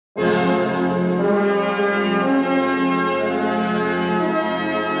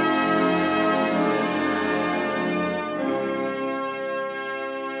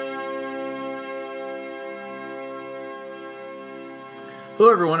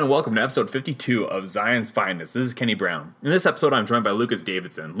Hello, everyone, and welcome to episode 52 of Zion's Finest. This is Kenny Brown. In this episode, I'm joined by Lucas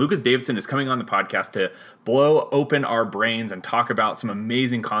Davidson. Lucas Davidson is coming on the podcast to blow open our brains and talk about some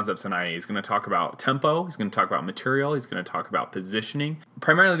amazing concepts in IA. He's going to talk about tempo, he's going to talk about material, he's going to talk about positioning.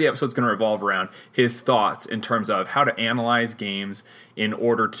 Primarily, the episode's going to revolve around his thoughts in terms of how to analyze games in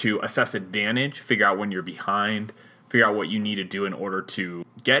order to assess advantage, figure out when you're behind, figure out what you need to do in order to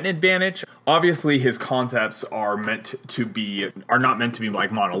get an advantage. Obviously, his concepts are not meant to be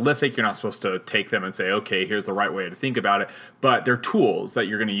like monolithic. You're not supposed to take them and say, okay, here's the right way to think about it. But they're tools that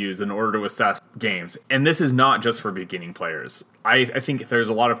you're going to use in order to assess games. And this is not just for beginning players. I think there's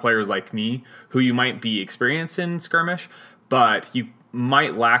a lot of players like me who you might be experienced in skirmish, but you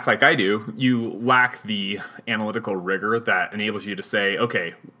might lack, like I do, you lack the analytical rigor that enables you to say,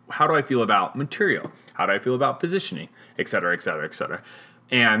 okay, how do I feel about material? How do I feel about positioning? Et cetera, et cetera, et cetera.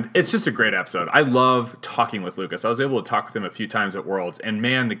 And it's just a great episode. I love talking with Lucas. I was able to talk with him a few times at Worlds, and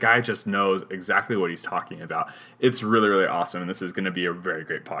man, the guy just knows exactly what he's talking about. It's really, really awesome, and this is going to be a very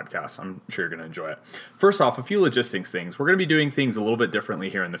great podcast. I'm sure you're going to enjoy it. First off, a few logistics things. We're going to be doing things a little bit differently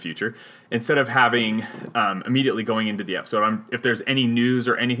here in the future. Instead of having immediately going into the episode, if there's any news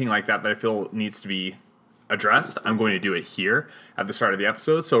or anything like that that I feel needs to be addressed, I'm going to do it here at the start of the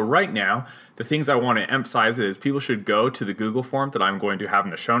episode. So right now, the things I want to emphasize is people should go to the Google form that I'm going to have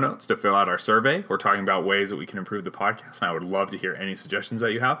in the show notes to fill out our survey. We're talking about ways that we can improve the podcast, and I would love to hear any suggestions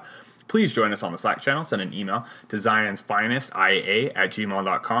that you have. Please join us on the Slack channel. Send an email to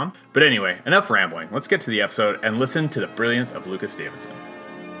zionsfinestia@gmail.com. But anyway, enough rambling. Let's get to the episode and listen to the brilliance of Lucas Davidson.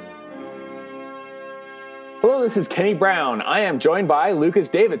 Hello, this is Kenny Brown. I am joined by Lucas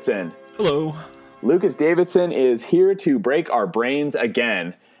Davidson. Hello. Lucas Davidson is here to break our brains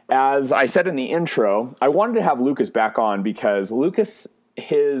again. As I said in the intro, I wanted to have Lucas back on because Lucas,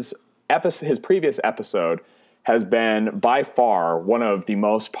 his previous episode has been by far one of the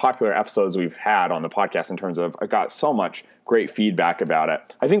most popular episodes we've had on the podcast in terms of I got so much great feedback about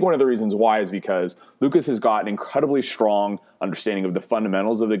it. I think one of the reasons why is because Lucas has got an incredibly strong understanding of the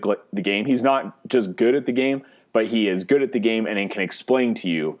fundamentals of the game. He's not just good at the game, but he is good at the game and can explain to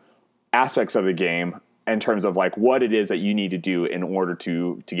you aspects of the game in terms of like what it is that you need to do in order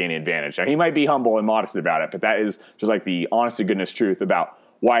to gain an advantage. Now, he might be humble and modest about it, but that is just like the honest to goodness truth about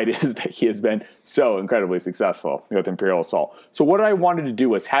why it is that he has been so incredibly successful with Imperial Assault. So what I wanted to do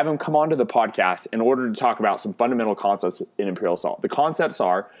was have him come onto the podcast in order to talk about some fundamental concepts in Imperial Assault. The concepts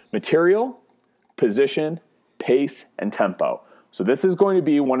are material, position, pace, and tempo. So this is going to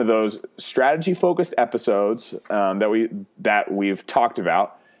be one of those strategy-focused episodes that we've talked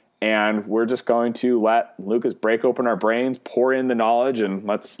about. And we're just going to let Lucas break open our brains, pour in the knowledge, and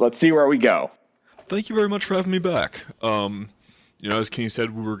let's see where we go. Thank you very much for having me back. As Kenny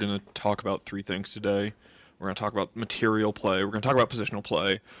said, we were going to talk about three things today. We're going to talk about material play, we're going to talk about positional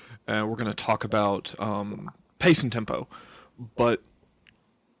play, and we're going to talk about pace and tempo. But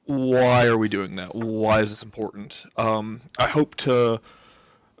why are we doing that? Why is this important? I hope to,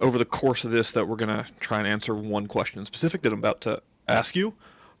 over the course of this, that we're going to try and answer one question specific that I'm about to ask you.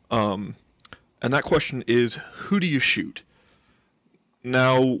 And that question is, who do you shoot?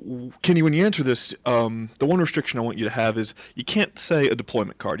 Now, Kenny, when you answer this, the one restriction I want you to have is you can't say a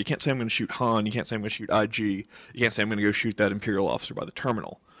deployment card. You can't say I'm going to shoot Han. You can't say I'm going to shoot IG. You can't say I'm going to go shoot that Imperial officer by the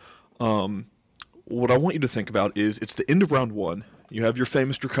terminal. What I want you to think about is it's the end of round one. You have your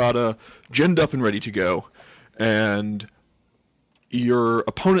famous Drakata genned up and ready to go, and your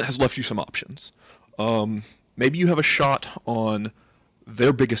opponent has left you some options. Maybe you have a shot on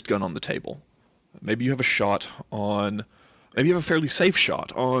their biggest gun on the table. Maybe you have a fairly safe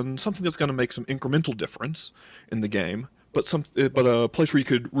shot on something that's going to make some incremental difference in the game, but a place where you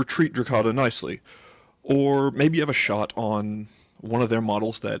could retreat Drakata nicely. Or maybe you have a shot on one of their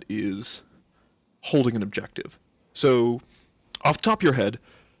models that is holding an objective. So, off the top of your head,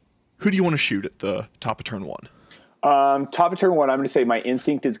 who do you want to shoot at the top of turn one? Top of turn one, I'm going to say my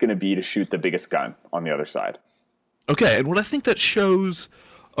instinct is going to be to shoot the biggest gun on the other side. Okay, and what I think that shows,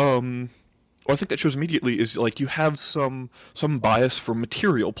 immediately is like you have some bias for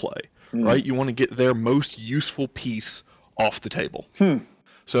material play, right? You want to get their most useful piece off the table.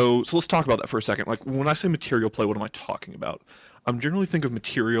 So let's talk about that for a second. Like when I say material play, what am I talking about? I'm generally think of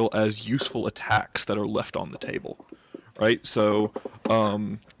material as useful attacks that are left on the table, right? So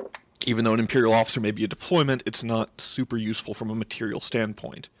even though an Imperial officer may be a deployment, it's not super useful from a material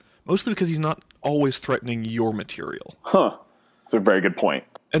standpoint. Mostly because he's not always threatening your material. That's a very good point.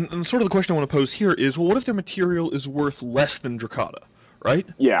 And sort of the question I want to pose here is, well, what if their material is worth less than Drakata, right?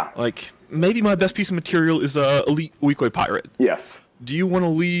 Yeah. Like, maybe my best piece of material is a Elite Weequay Pirate. Yes. Do you want to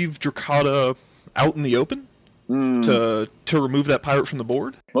leave Drakata out in the open? to remove that pirate from the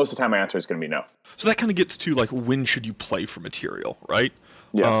board? Most of the time, my answer is going to be no. So that kind of gets to like when should you play for material, right?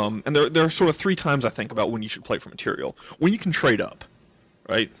 Yes. And there are sort of 3 times I think about when you should play for material. When you can trade up,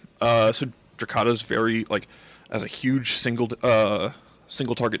 right? So Dracada's very like has a huge single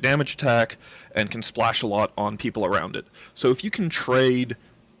target damage attack and can splash a lot on people around it. So if you can trade,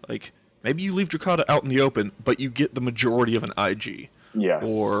 like maybe you leave Dracada out in the open, but you get the majority of an IG. Yes.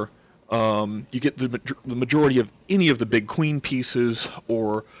 Or you get the majority of any of the big queen pieces,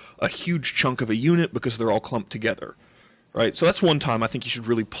 or a huge chunk of a unit because they're all clumped together, right? So that's one time I think you should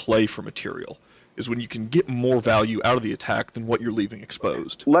really play for material, is when you can get more value out of the attack than what you're leaving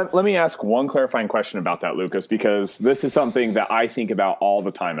exposed. Let me ask one clarifying question about that, Lucas, because this is something that I think about all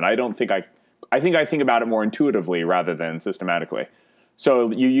the time, and I think about it more intuitively rather than systematically. So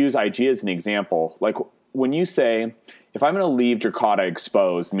you use IG as an example. Like when you say, if I'm going to leave Dracada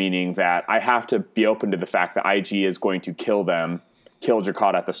exposed, meaning that I have to be open to the fact that IG is going to kill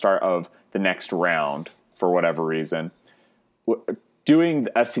Dracada at the start of the next round for whatever reason, doing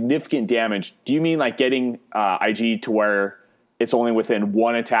a significant damage, do you mean like getting IG to where it's only within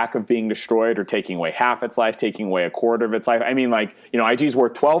 1 attack of being destroyed, or taking away half its life, taking away a quarter of its life? I mean, like, IG's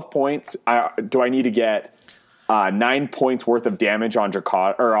worth 12 points. Do I need to get 9 points worth of damage on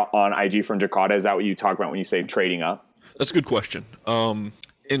Dracada, or on IG from Dracada? Is that what you talk about when you say trading up? That's a good question.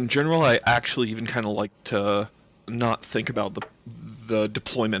 In general, I actually even kind of like to not think about the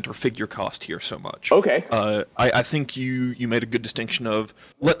deployment or figure cost here so much. Okay. I think you made a good distinction of,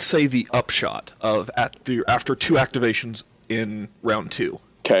 let's say, the upshot of after 2 activations in round 2.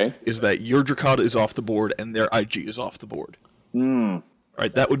 Okay. Is that your Dracada is off the board and their IG is off the board.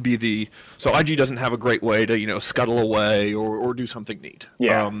 Right, that would be so IG doesn't have a great way to, scuttle away or do something neat.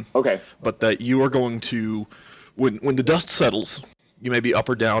 Yeah. Okay. But that you are going to, when the dust settles, you may be up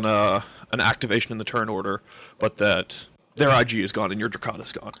or down an activation in the turn order, but that their IG is gone and your Dracada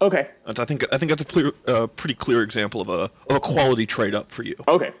is gone. Okay. And I think that's a pretty clear example of a quality trade up for you.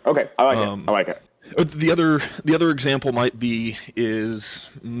 Okay. I like it. The other example might be is,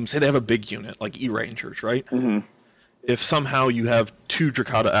 say they have a big unit like E-Rangers, right? Mm-hmm. If somehow you have 2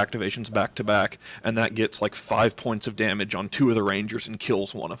 Dracada activations back to back, and that gets like 5 points of damage on 2 of the Rangers and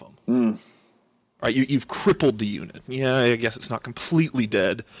kills one of them. Right, you've crippled the unit. Yeah, I guess it's not completely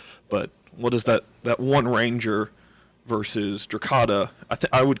dead, but what is that one Ranger versus Dracada?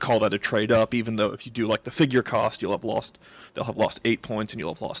 I would call that a trade up, even though if you do like the figure cost, they'll have lost 8 points and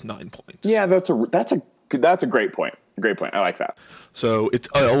you'll have lost 9 points. Yeah, that's a great point. Great point. I like that. So it's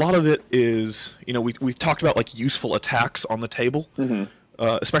a lot of it is, we've talked about like useful attacks on the table. Mm-hmm.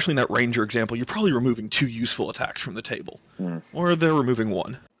 Especially in that Ranger example, you're probably removing 2 useful attacks from the table, or they're removing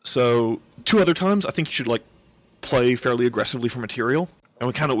 1. So 2 other times, I think you should like play fairly aggressively for material. And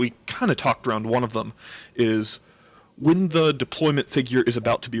we kind of talked around one of them, is when the deployment figure is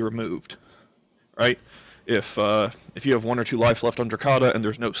about to be removed, right? If you have 1 or 2 life left on Dracada and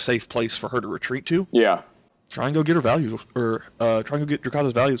there's no safe place for her to retreat to, try and go get her value, or try and go get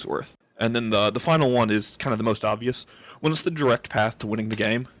Dracada's values worth. And then the final one is kind of the most obvious. When it's the direct path to winning the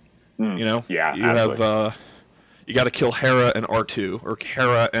game, Yeah, you absolutely. have you got to kill Hera and R2, or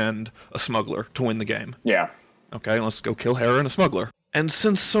Hera and a smuggler to win the game. Yeah. Okay, let's go kill Hera and a smuggler. And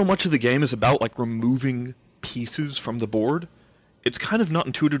since so much of the game is about like removing pieces from the board, it's kind of not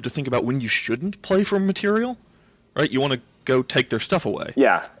intuitive to think about when you shouldn't play for material, right? You want to go take their stuff away.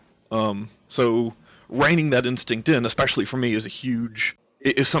 Yeah. So reining that instinct in, especially for me,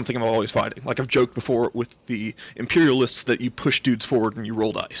 is something I'm always fighting. Like I've joked before with the Imperialists that you push dudes forward and you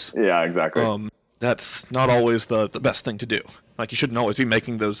roll dice. Yeah, exactly. That's not always the best thing to do. Like you shouldn't always be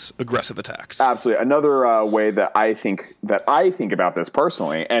making those aggressive attacks. Absolutely. Another way that I think about this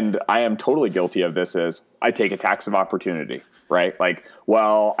personally, and I am totally guilty of this, is I take attacks of opportunity. Right? Like,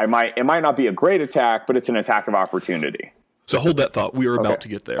 well, it might not be a great attack, but it's an attack of opportunity. So hold that thought. We are about to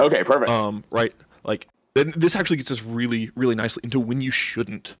get there. Okay, perfect. Right. Like this actually gets us really, really nicely into when you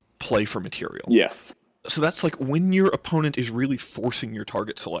shouldn't play for material. Yes. So that's like when your opponent is really forcing your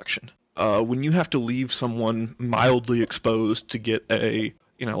target selection. When you have to leave someone mildly exposed to get a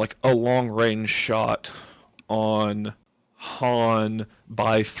long range shot on Han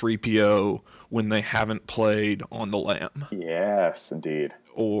by 3PO when they haven't played on the Lamb. Yes, indeed.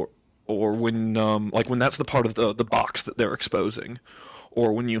 Or when when that's the part of the box that they're exposing,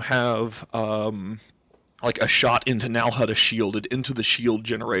 or when you have a shot into Nal Hutta shielded into the shield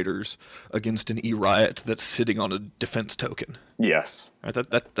generators against an E-Riot that's sitting on a defense token. Yes. Right,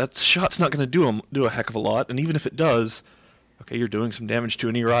 that shot's not going to do a heck of a lot, and even if it does, okay, you're doing some damage to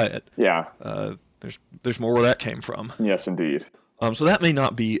an E-Riot. Yeah. There's more where that came from. Yes, indeed. So that may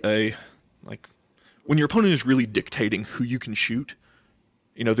not be when your opponent is really dictating who you can shoot,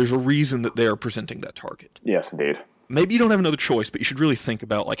 there's a reason that they are presenting that target. Yes, indeed. Maybe you don't have another choice, but you should really think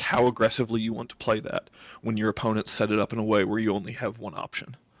about like how aggressively you want to play that when your opponent set it up in a way where you only have one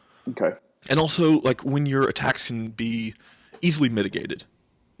option. Okay. And also, like, when your attacks can be easily mitigated.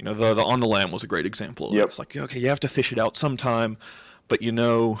 The on the lam was a great example of this. Like, okay, you have to fish it out sometime, but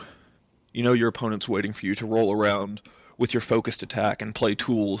your opponent's waiting for you to roll around with your focused attack and play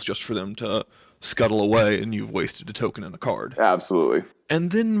tools just for them to scuttle away, and you've wasted a token and a card. Absolutely.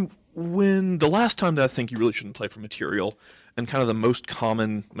 And then when the last time that I think you really shouldn't play for material, and kind of the most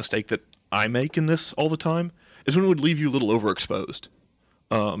common mistake that I make in this all the time, is when it would leave you a little overexposed.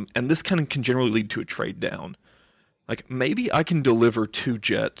 And this kind of can generally lead to a trade down. Like, maybe I can deliver 2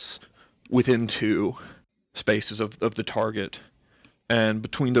 jets within 2 spaces of the target, and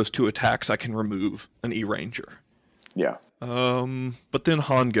between those 2 attacks I can remove an E-Ranger. Yeah. But then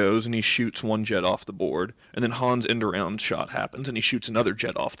Han goes and he shoots 1 jet off the board, and then Han's end-around shot happens and he shoots another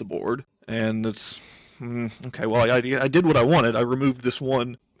jet off the board, and it's okay. Well, I did what I wanted. I removed this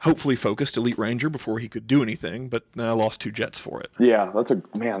 1 hopefully focused Elite Ranger before he could do anything, but then I lost 2 jets for it. Yeah, that's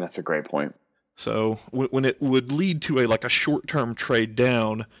a great point. So when it would lead to a short-term trade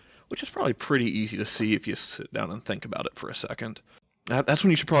down, which is probably pretty easy to see if you sit down and think about it for a second, that's when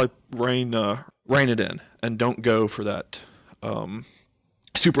you should probably rein it in and don't go for that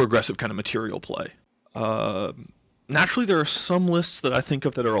super aggressive kind of material play. Naturally, there are some lists that I think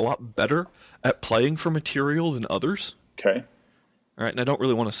of that are a lot better at playing for material than others. Okay. All right, and I don't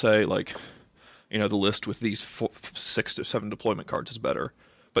really want to say the list with these 6 to 7 deployment cards is better.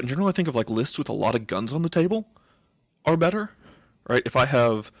 But in general, I think of lists with a lot of guns on the table are better, right? If I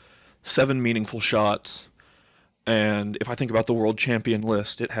have 7 meaningful shots, and if I think about the world champion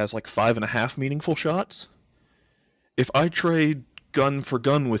list, it has 5.5 meaningful shots. If I trade gun for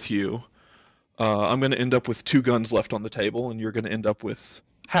gun with you, I'm going to end up with 2 guns left on the table, and you're going to end up with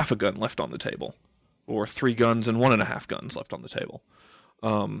half a gun left on the table, or 3 guns and 1.5 guns left on the table.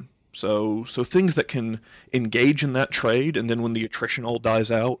 So things that can engage in that trade, and then when the attrition all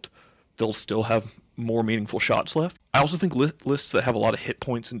dies out, they'll still have more meaningful shots left. I also think lists that have a lot of hit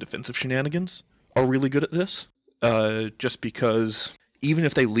points and defensive shenanigans are really good at this, just because even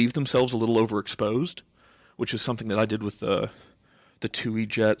if they leave themselves a little overexposed, which is something that I did with the 2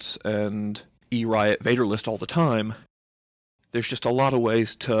 E-Jets and E-Riot Vader list all the time, there's just a lot of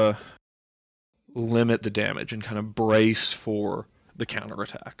ways to limit the damage and kind of brace for the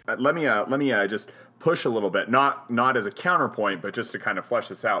counterattack. Let me just push a little bit, not as a counterpoint, but just to kind of flesh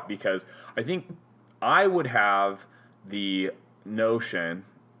this out, because I think I would have the notion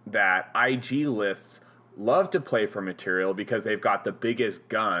that IG lists love to play for material because they've got the biggest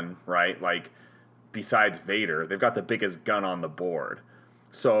gun, right? Like, besides Vader, they've got the biggest gun on the board.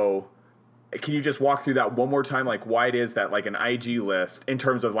 So can you just walk through that one more time, why it is that an IG list, in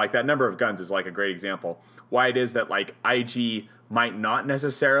terms of that number of guns is a great example, why it is that IG might not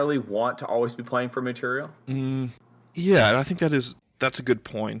necessarily want to always be playing for material? Yeah, and I think that's a good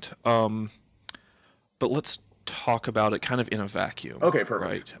point. But let's talk about it kind of in a vacuum. Okay,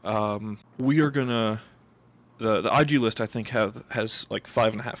 perfect. Right. We are gonna the IG list I think has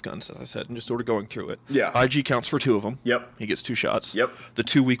 5.5 guns, as I said, and just sort of going through it. Yeah. IG counts for 2 of them. Yep. He gets 2 shots. Yep. The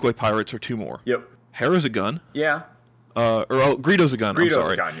 2 Weak Way Pirates are 2 more. Yep. Hera's a gun. Yeah. Greedo's a gun. Greedo's I'm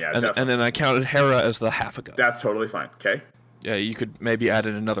sorry. a gun, yeah, and definitely. then I counted Hera as the half a gun. That's totally fine. Okay. Yeah, you could maybe add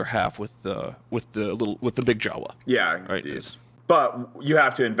in another half with the big Jawa. Yeah. Right. Indeed. But you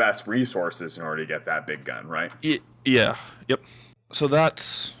have to invest resources in order to get that big gun, right? Yeah. Yep. So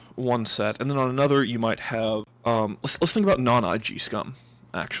that's one set, and then on another you might have let's think about non-IG scum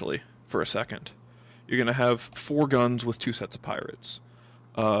actually for a second. You're gonna have 4 guns with 2 sets of pirates.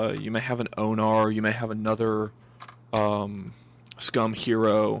 You may have an Onar, you may have another scum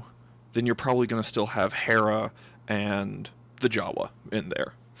hero. Then you're probably gonna still have Hera and the Jawa in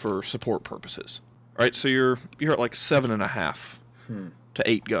there for support purposes. Right? So you're at 7.5 to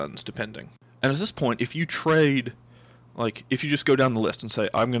 8 guns depending. And at this point, if you trade, if you just go down the list and say,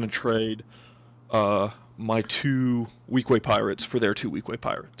 I'm going to trade my 2 Weak Way Pirates for their 2 Weak Way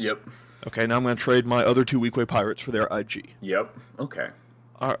Pirates. Yep. Okay, now I'm going to trade my other 2 Weak Way Pirates for their IG. Yep. Okay.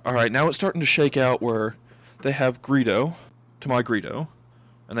 All right, now it's starting to shake out where they have Greedo to my Greedo,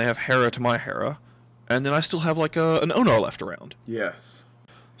 and they have Hera to my Hera, and then I still have an Onar left around. Yes.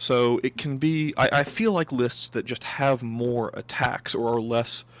 So it can be, I feel like lists that just have more attacks or are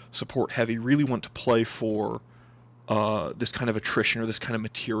less support heavy really want to play for this kind of attrition or this kind of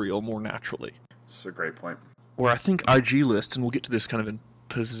material more naturally. That's a great point. Where I think IG lists, and we'll get to this kind of in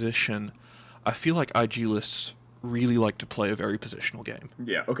position, I feel like IG lists really like to play a very positional game.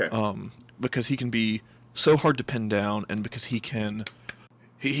 Yeah. Okay. Because he can be so hard to pin down, and because he can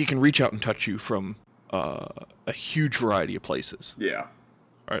reach out and touch you from a huge variety of places. Yeah.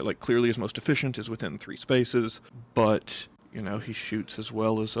 All right, like clearly his most efficient is within 3 spaces, but he shoots as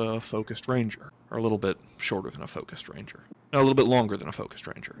well as a focused ranger, or a little bit shorter than a focused ranger. No, a little bit longer than a focused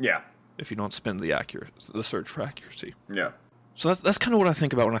ranger. Yeah. If you don't spend the surge for accuracy. Yeah. So that's kind of what I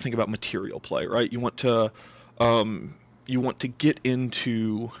think about when I think about material play, right? You want to get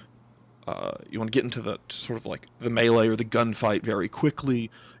into the sort of like the melee or the gunfight very quickly.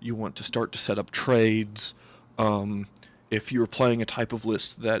 You want to start to set up trades. If you're playing a type of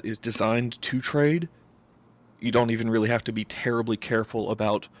list that is designed to trade, you don't even really have to be terribly careful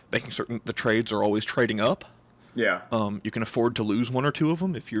about making certain the trades are always trading up. Yeah. You can afford to lose 1 or 2 of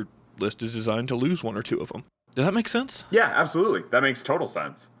them if your list is designed to lose 1 or 2 of them. Does that make sense? Yeah, absolutely. That makes total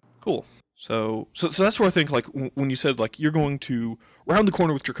sense. Cool. So that's where I think, like, when you said, like, you're going to round the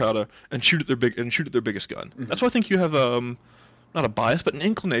corner with Dracata and shoot at their biggest gun. Mm-hmm. That's why I think you have not a bias, but an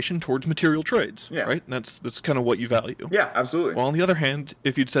inclination towards material trades. Yeah. Right. And that's kind of what you value. Yeah, absolutely. Well, on the other hand,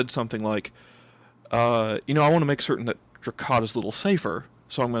 if you'd said something like, I want to make certain that Dracata's a little safer,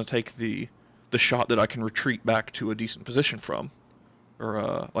 so I'm going to take the shot that I can retreat back to a decent position from,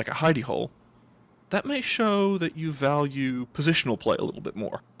 or like a hidey hole. That may show that you value positional play a little bit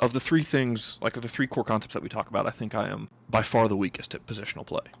more. Of the 3 things, like of the 3 core concepts that we talk about, I think I am by far the weakest at positional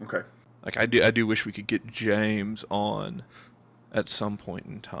play. Okay. Like I do wish we could get James on at some point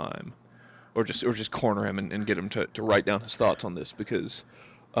in time, or just corner him and get him to write down his thoughts on this, because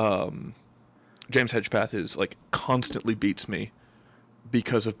James Hedgepath is like constantly beats me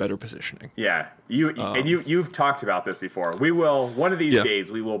because of better positioning. Yeah, you've talked about this before. We will one of these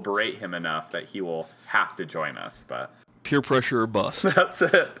days we will berate him enough that he will have to join us. But peer pressure or bust. That's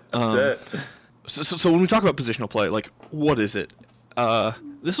it. That's it. So when we talk about positional play, like, what is it?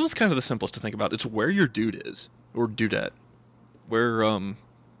 This one's kind of the simplest to think about. It's where your dude is, or dudette, where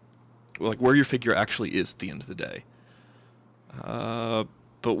your figure actually is at the end of the day.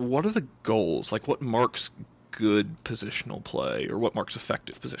 But what are the goals? Like, what marks good positional play, or what marks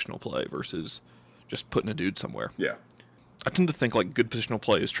effective positional play versus just putting a dude somewhere? Yeah. I tend to think like good positional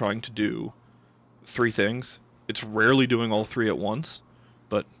play is trying to do 3 things. It's rarely doing all 3 at once,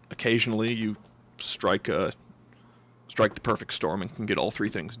 but occasionally you strike the perfect storm and can get all 3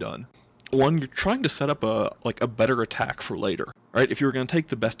 things done. 1, you're trying to set up a better attack for later, right? If you were going to take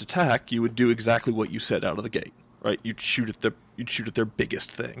the best attack, you would do exactly what you said out of the gate, right? You'd shoot at their biggest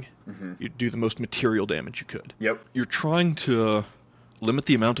thing. Mm-hmm. You'd do the most material damage you could. Yep. You're trying to limit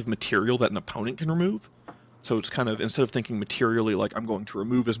the amount of material that an opponent can remove. So it's kind of, instead of thinking materially like I'm going to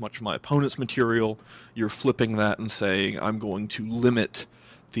remove as much of my opponent's material, you're flipping that and saying I'm going to limit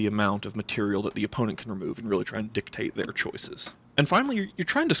the amount of material that the opponent can remove and really try and dictate their choices. And finally, you're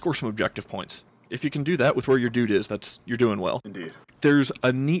trying to score some objective points. If you can do that with where your dude is, you're doing well. Indeed. There's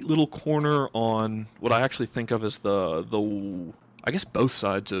a neat little corner on what I actually think of as the I guess both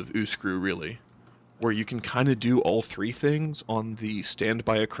sides of Ooskru, really, where you can kind of do all 3 things on the stand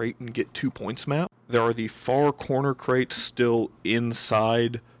by a crate and get 2 points map. There are the far corner crates still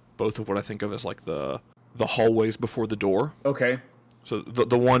inside both of what I think of as like the hallways before the door. Okay. So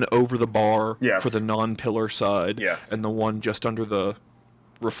the one over the bar yes. for the non-pillar side, yes. and the one just under the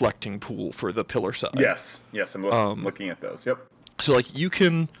reflecting pool for the pillar side. Yes, I'm looking at those. Yep. So like you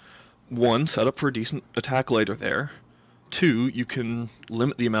can, 1, set up for a decent attack later there. 2, you can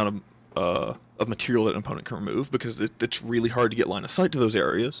limit the amount of material that an opponent can remove, because it's really hard to get line of sight to those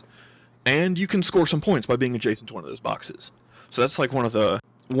areas. And you can score some points by being adjacent to one of those boxes. So that's like one of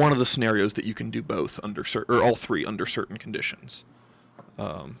the scenarios that you can do both or all 3 under certain conditions.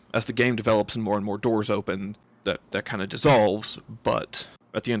 As the game develops and more doors open, that kind of dissolves, but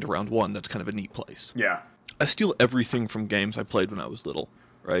at the end of round 1, that's kind of a neat place. Yeah. I steal everything from games I played when I was little,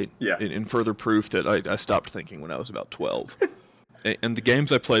 right? Yeah. In further proof that I stopped thinking when I was about 12. And the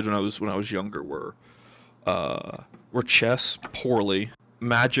games I played when I was younger were chess, poorly,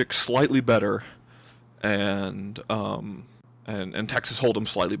 Magic, slightly better, and Texas Hold'em,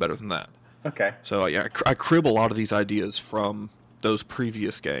 slightly better than that. Okay. So yeah, I crib a lot of these ideas from those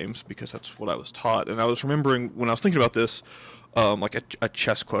previous games because that's what I was taught. And I was remembering when I was thinking about this, like a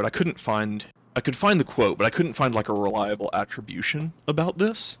chess quote. I could find the quote, but I couldn't find like a reliable attribution about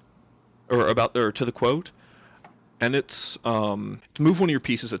this, or to the quote. And it's to move one of your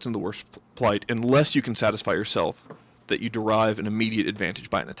pieces that's in the worst plight unless you can satisfy yourself that you derive an immediate advantage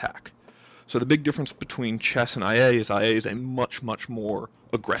by an attack. So the big difference between chess and IA is a much, much more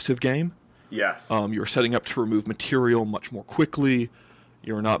aggressive game. Yes. You're setting up to remove material much more quickly.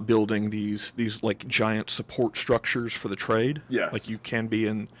 You're not building these like giant support structures for the trade. Yes. Like you can be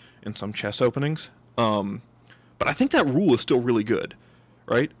in some chess openings. But I think that rule is still really good,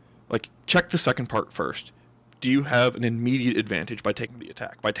 right? Like, check the second part first. Do you have an immediate advantage by taking the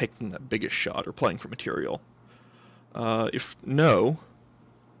attack, by taking that biggest shot or playing for material? If no,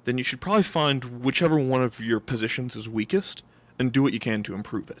 then you should probably find whichever one of your positions is weakest and do what you can to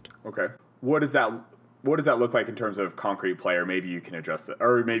improve it. Okay. What does that look like in terms of concrete play? Or maybe you can address it,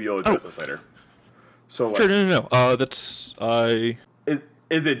 or maybe you'll address this later. So, like, Sure, no. That's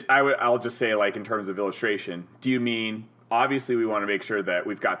Is it? I'll just say, like, in terms of illustration. Do you mean, obviously we want to make sure that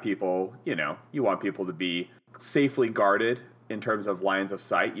we've got people? You want people to be safely guarded in terms of lines of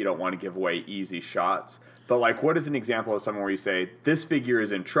sight. You don't want to give away easy shots. But, like, what is an example of someone where you say this figure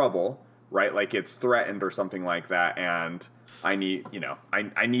is in trouble, right? Like it's threatened or something like that, and I need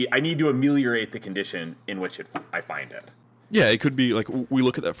to ameliorate the condition in which I find it. Yeah, it could be like we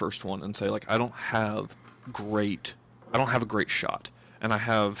look at that first one and say, like, I don't have a great shot, and I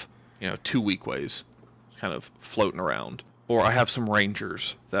have 2 weak ways kind of floating around, or I have some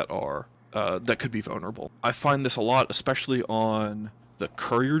rangers that are that could be vulnerable. I find this a lot, especially on the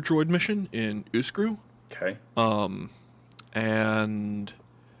courier droid mission in Uskru. Okay. And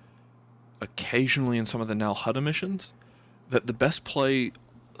occasionally in some of the Nal Hutta missions, that the best play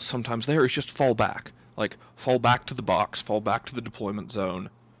sometimes there is just fall back. Like, fall back to the box, fall back to the deployment zone.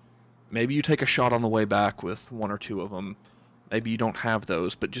 Maybe you take a shot on the way back with 1 or 2 of them. Maybe you don't have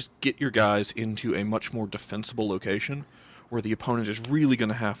those, but just get your guys into a much more defensible location where the opponent is really going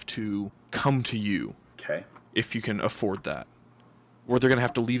to have to come to you. Okay. If you can afford that. Where they're going to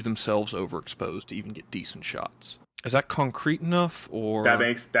have to leave themselves overexposed to even get decent shots. Is that concrete enough, or that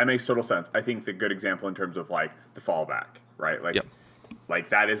makes total sense? I think the good example in terms of, like, the fallback, right? Like, Yep. Like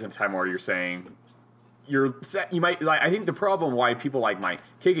that isn't a time where you're saying you might, like, I think the problem why people might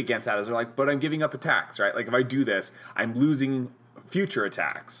kick against that is they're like, but I'm giving up attacks, right? Like, if I do this, I'm losing future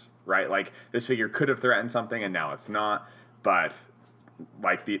attacks, right? Like, this figure could have threatened something and now it's not. But,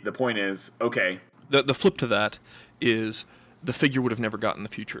 like, the point is, okay. The flip to that is the figure would have never gotten the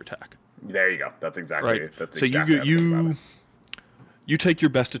future attack. There you go. That's exactly right. That's so exactly you take your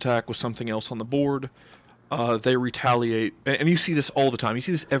best attack with something else on the board. They retaliate, and you see this all the time. You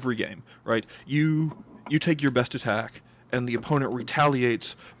see this every game, right? You take your best attack, and the opponent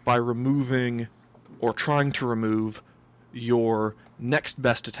retaliates by removing or trying to remove your next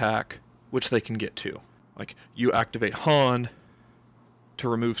best attack, which they can get to. Like, you activate Han to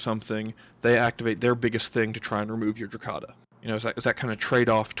remove something, they activate their biggest thing to try and remove your Dracata. Is that kind of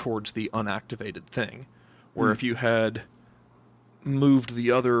trade-off towards the unactivated thing, where if you had moved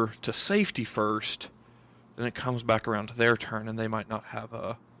the other to safety first, then it comes back around to their turn, and they might not have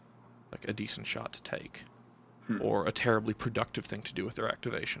a decent shot to take, or a terribly productive thing to do with their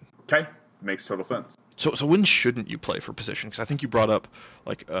activation. Okay, makes total sense. So when shouldn't you play for position? Because I think you brought up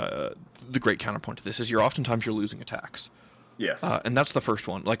the great counterpoint to this is oftentimes you're losing attacks. Yes. And that's the first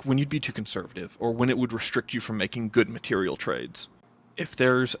one. Like, when you'd be too conservative, or when it would restrict you from making good material trades. If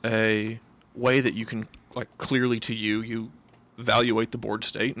there's a way that you can, like, clearly to you evaluate the board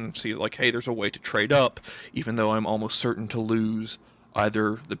state and see, like, hey, there's a way to trade up, even though I'm almost certain to lose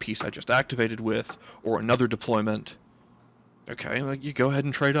either the piece I just activated with or another deployment. Okay, like, you go ahead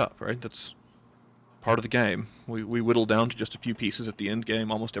and trade up, right? That's part of the game. We whittle down to just a few pieces at the end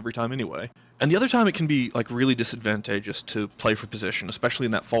game almost every time anyway. And the other time it can be, like, really disadvantageous to play for position, especially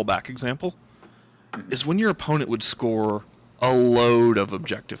in that fallback example, is when your opponent would score a load of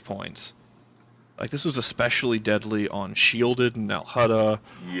objective points. Like, this was especially deadly on Shielded and Nal Hutta,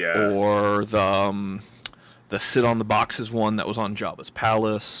 yes. or the sit on the boxes one that was on Jabba's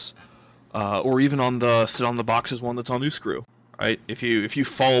palace, or even on the sit on the boxes one that's on Uskru. Right? If you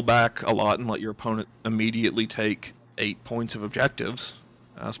fall back a lot and let your opponent immediately take 8 points of objectives,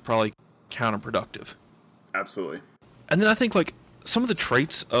 that's probably counterproductive. Absolutely. And then I think, like, some of the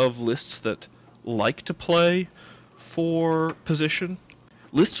traits of lists that like to play for position,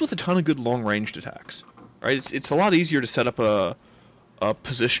 lists with a ton of good long-ranged attacks, right? It's a lot easier to set up a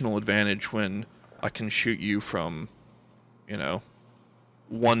positional advantage when I can shoot you from,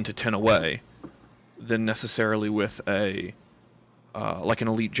 1 to 10 away, than necessarily with like an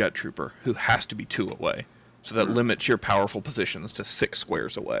elite jet trooper who has to be 2 away. So that limits your powerful positions to 6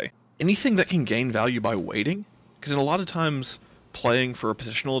 squares away. Anything that can gain value by waiting, because in a lot of times playing for a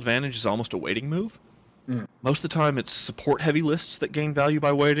positional advantage is almost a waiting move. Most of the time it's support-heavy lists that gain value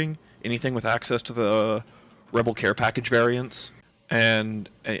by waiting, anything with access to the Rebel Care Package variants, and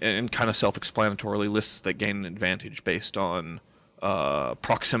kind of self-explanatorily lists that gain an advantage based on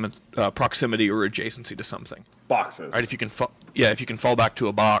proximity or adjacency to something. Boxes. Right, if you can if you can fall back to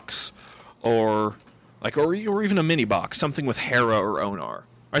a box, or even a mini box, something with Hera or Onar.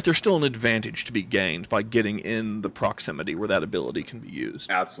 Right, there's still an advantage to be gained by getting in the proximity where that ability can be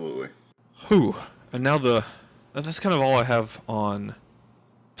used. Absolutely. Whew. And now that's kind of all I have on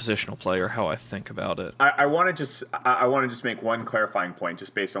positional play, or how I think about it. I want to just make one clarifying point,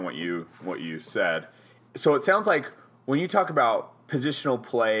 just based on what you said. So it sounds like when you talk about positional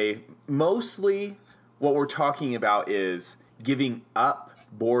play, mostly what we're talking about is giving up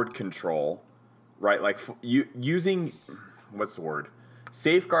board control, right? Like using, what's the word?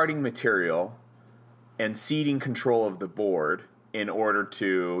 Safeguarding material and ceding control of the board in order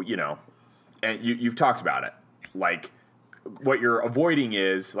to, and you've talked about it. Like, what you're avoiding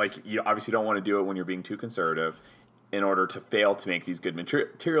is, like, you obviously don't want to do it when you're being too conservative in order to fail to make these good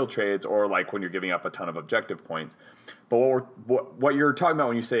material trades, or like when you're giving up a ton of objective points. But what you're talking about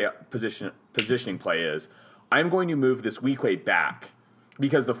when you say positioning play is, I'm going to move this weak weight back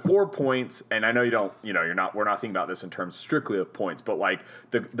because the 4 points, and I know we're not thinking about this in terms strictly of points, but like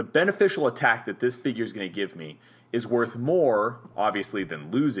the beneficial attack that this figure is going to give me is worth more, obviously,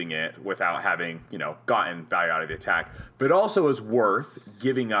 than losing it without having, gotten value out of the attack, but also is worth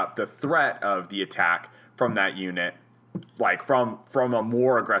giving up the threat of the attack from that unit, like from a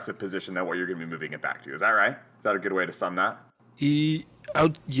more aggressive position than what you're going to be moving it back to. Is that right? Is that a good way to sum that?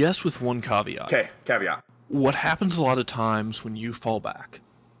 Yes, with one caveat. Okay, caveat. What happens a lot of times when you fall back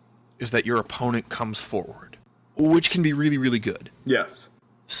is that your opponent comes forward, which can be really, really good. Yes.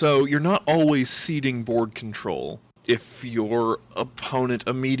 So you're not always ceding board control if your opponent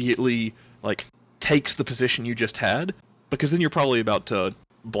immediately, like, takes the position you just had, because then you're probably about to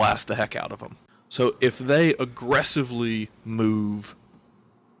blast the heck out of them. So if they aggressively move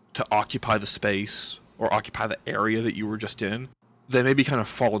to occupy the space or occupy the area that you were just in, they may be kind of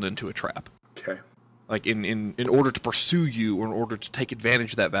fallen into a trap. Okay. Like, in order to pursue you, or in order to take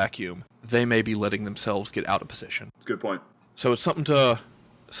advantage of that vacuum, they may be letting themselves get out of position. That's a good point. So it's something to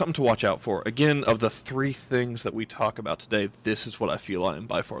watch out for. Again, of the 3 things that we talk about today, this is what I feel I am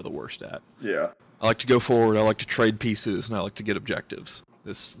by far the worst at. Yeah. I like to go forward, I like to trade pieces, and I like to get objectives.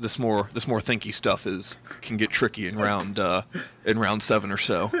 This more thinky stuff can get tricky in round 7 or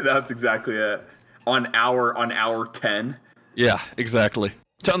so. That's exactly it. On hour 10. Yeah, exactly.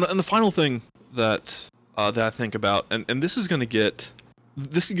 So, and the final thing that I think about, and this could get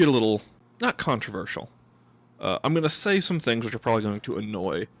a little, not controversial. I'm going to say some things which are probably going to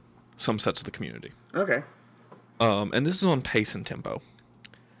annoy some sets of the community. Okay. And this is on pace and tempo.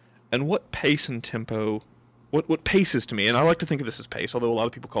 And what pace and tempo, what pace is to me, and I like to think of this as pace, although a lot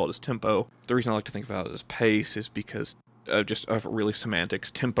of people call it as tempo. The reason I like to think about it as pace is because just of really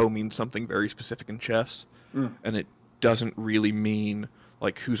semantics. Tempo means something very specific in chess, and it doesn't really mean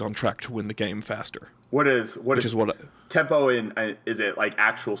like who's on track to win the game faster. What is tempo in? Is it like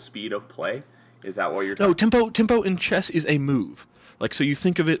actual speed of play? Is that what you're talking? No, tempo in chess is a move. Like, so you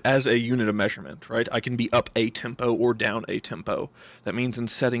think of it as a unit of measurement, right? I can be up a tempo or down a tempo. That means in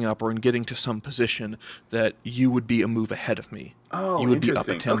setting up or in getting to some position that you would be a move ahead of me. Oh, you would be up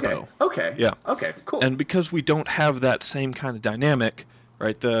a interesting. tempo. Okay. Yeah. Okay, cool. And because we don't have that same kind of dynamic,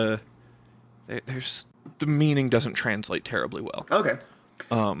 right, the meaning doesn't translate terribly well. Okay.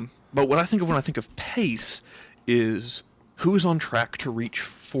 But what I think of when I think of pace is who is on track to reach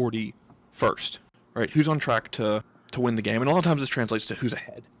 40 first, right? Who's on track to win the game, and a lot of times this translates to who's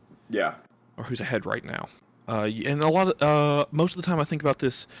ahead. Yeah. Or who's ahead right now. And most of the time I think about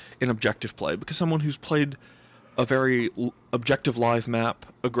this in objective play, because someone who's played a very objective live map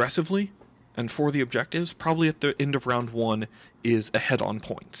aggressively, and for the objectives, probably at the end of round 1 is ahead on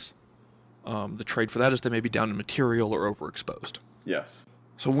points. The trade for that is they may be down in material or overexposed. Yes.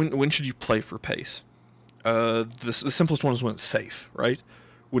 So when should you play for pace? The simplest one is when it's safe, right?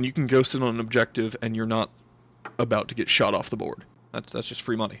 When you can go sit on an objective and you're not about to get shot off the board. That's just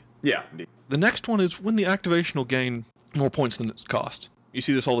free money. Yeah. The next one is when the activation will gain more points than its cost. You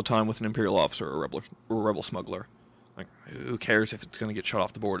see this all the time with an Imperial officer or a rebel smuggler. Like, who cares if it's going to get shot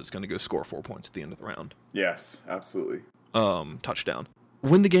off the board? It's going to go score 4 points at the end of the round. Yes, absolutely. Touchdown.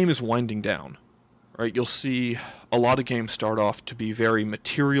 When the game is winding down, right, you'll see a lot of games start off to be very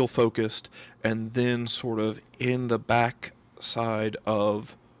material focused, and then sort of in the back side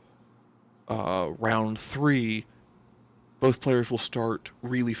of round 3, both players will start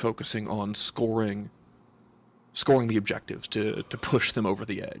really focusing on scoring the objectives to push them over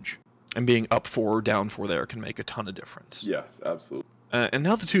the edge. And being up 4 or down 4 there can make a ton of difference. Yes, absolutely. And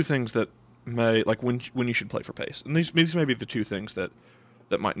now the 2 things that may, like when you should play for pace. And these may be the 2 things that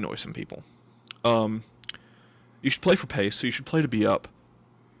might annoy some people. You should play for pace, so you should play to be up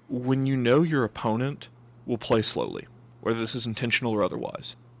when you know your opponent will play slowly. whether this is intentional or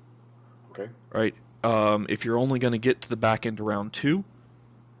otherwise. Okay. Right? If you're only going to get to the back end of round 2,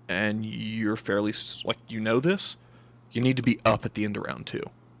 and you're fairly, like, this, you need to be up at the end of round 2.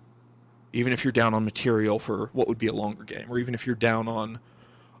 Even if you're down on material for what would be a longer game, or even if you're down on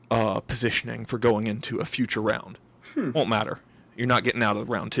positioning for going into a future round. Won't matter. You're not getting out of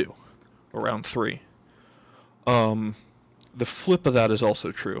round 2 or round 3. The flip of that is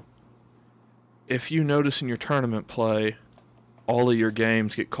also true. If you notice in your tournament play, all of your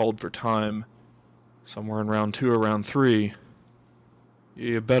games get called for time somewhere in round 2 or round 3,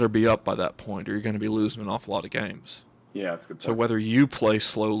 you better be up by that point, or you're going to be losing an awful lot of games. Yeah, that's a good point. So whether you play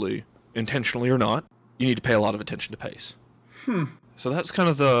slowly, intentionally or not, you need to pay a lot of attention to pace. So that's kind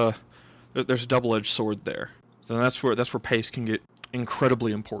of there's a double-edged sword there. So that's where pace can get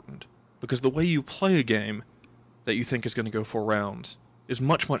incredibly important, because the way you play a game that you think is going to go 4 rounds is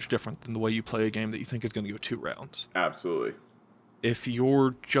much, much different than the way you play a game that you think is going to go 2 rounds. Absolutely. If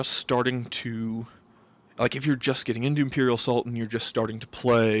you're just starting to, like, if you're just getting into Imperial Assault and you're just starting to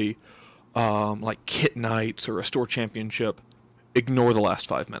play, like Kit Knights or a store championship, ignore the last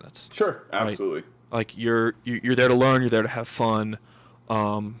 5 minutes. Sure, absolutely. Right? Like, you're there to learn, you're there to have fun.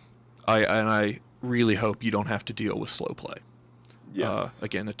 I really hope you don't have to deal with slow play. Yes.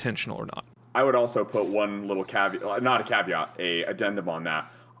 Again, intentional or not. I would also put one little caveat, not a caveat, a addendum on that.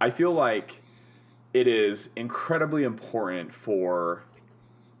 I feel like it is incredibly important for,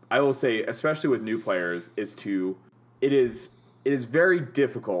 I will say, especially with new players, it is very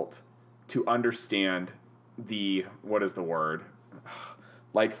difficult to understand what is the word?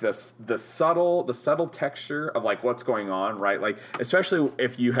 Like the subtle texture of like what's going on, right? Like, especially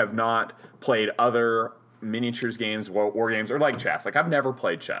if you have not played other miniatures games, war games, or like chess. Like, I've never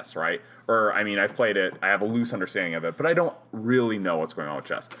played chess, right? Or, I mean, I've played it, I have a loose understanding of it, but I don't really know what's going on with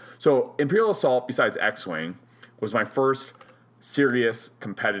chess. So Imperial Assault, besides X-Wing, was my first serious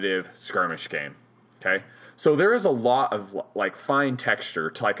competitive skirmish game, okay? So there is a lot of like fine texture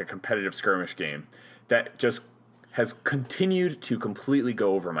to like a competitive skirmish game that just has continued to completely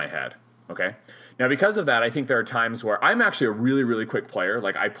go over my head, okay? Now, because of that, I think there are times where I'm actually a really, really quick player.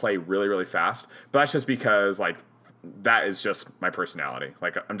 Like, I play really, really fast, but that's just because, like, that is just my personality.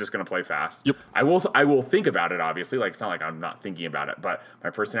 Like, I'm just going to play fast. Yep. I will think about it, obviously. Like, it's not like I'm not thinking about it, but my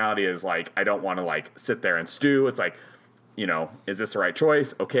personality is, like, I don't want to, like, sit there and stew. It's like, is this the right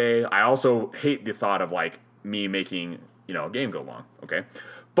choice? Okay. I also hate the thought of, like, me making, a game go long, okay?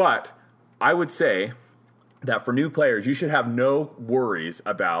 But I would say that for new players, you should have no worries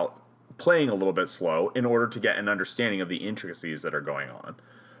about playing a little bit slow in order to get an understanding of the intricacies that are going on,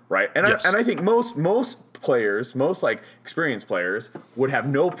 right? And yes. I think most players, most like experienced players, would have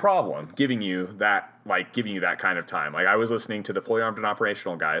no problem giving you that kind of time. Like, I was listening to the Fully Armed and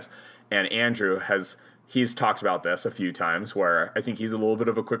Operational guys, and Andrew he's talked about this a few times, where I think he's a little bit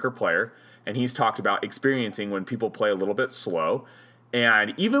of a quicker player, and he's talked about experiencing when people play a little bit slow.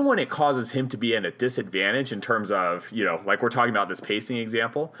 And even when it causes him to be at a disadvantage in terms of, like we're talking about this pacing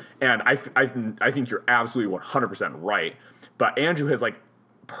example, and I think you're absolutely 100% right, but Andrew has, like,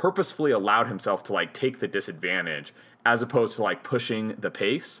 purposefully allowed himself to, like, take the disadvantage as opposed to, like, pushing the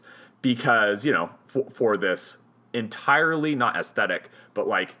pace because, for this entirely not aesthetic, but,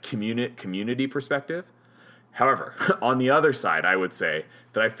 like, community perspective. However, on the other side, I would say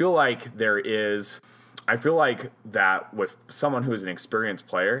that I feel like that with someone who is an experienced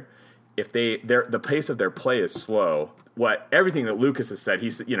player, if the pace of their play is slow, everything that Lucas has said,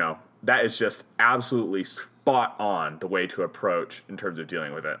 that is just absolutely spot on the way to approach in terms of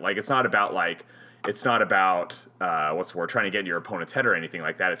dealing with it. Like, it's not about what's the word, trying to get in your opponent's head or anything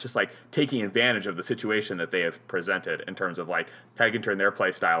like that. It's just like taking advantage of the situation that they have presented in terms of like how you can turn their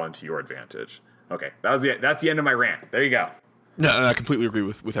play style into your advantage. Okay, that's the end of my rant. There you go. No, I completely agree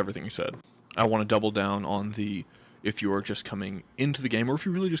with everything you said. I want to double down on if you are just coming into the game, or if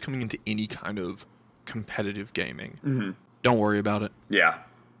you're really just coming into any kind of competitive gaming, don't worry about it. Yeah.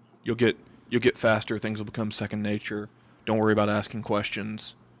 You'll get faster, things will become second nature. Don't worry about asking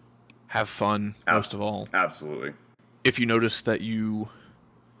questions. Have fun, most of all. Absolutely. If you notice that you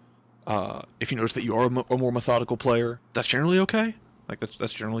are a more methodical player, that's generally okay. Like,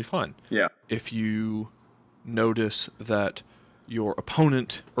 that's generally fine. Yeah. If you notice that your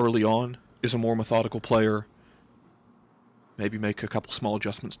opponent early on is a more methodical player, maybe make a couple small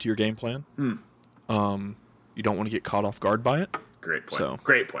adjustments to your game plan. You don't want to get caught off guard by it. Great point. So,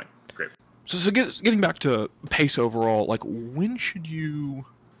 Great point. So getting back to pace overall, like, when should you?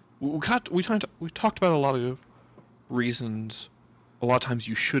 We talked about a lot of reasons. A lot of times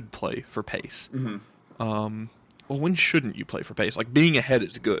you should play for pace. Well, when shouldn't you play for pace? Like, being ahead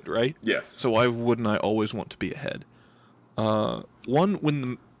is good, right? Yes. So why wouldn't I always want to be ahead? One,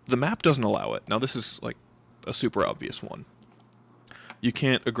 when the map doesn't allow it. Now, this is like a super obvious one. You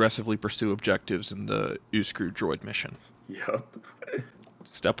can't aggressively pursue objectives in the Uskru droid mission. Yep.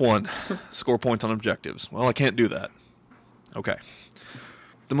 Step 1, score points on objectives. Well, I can't do that. Okay.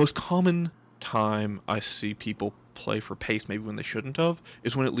 The most common time I see people play for pace, maybe when they shouldn't have,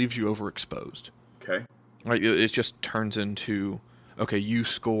 is when it leaves you overexposed. Okay. Right? It just turns into, okay, you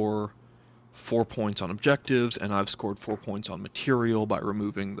score 4 points on objectives, and I've scored 4 points on material by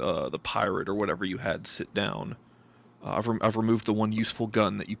removing the pirate or whatever you had sit down. I've removed the one useful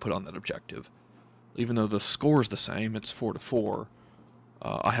gun that you put on that objective. Even though the score is the same, it's 4-4,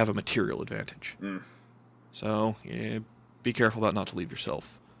 I have a material advantage. So, yeah, be careful about not to leave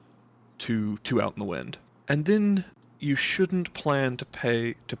yourself too out in the wind. And then you shouldn't plan to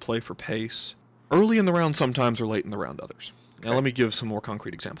play for pace early in the round sometimes or late in the round others. Now let me give some more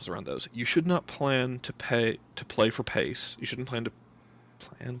concrete examples around those. You should not plan to play for pace. You shouldn't plan to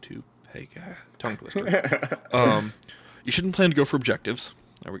pay. Tongue twister. You shouldn't plan to go for objectives.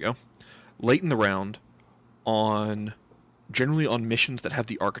 There we go. Late in the round, generally on missions that have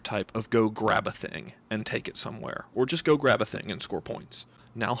the archetype of go grab a thing and take it somewhere, or just go grab a thing and score points.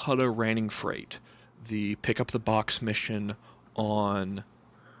 Nal Hutta Ranning Freight, the pick up the box mission on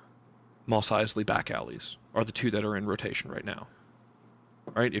Mos Eisley back alleys are the two that are in rotation right now.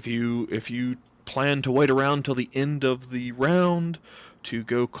 Right? If you plan to wait around till the end of the round to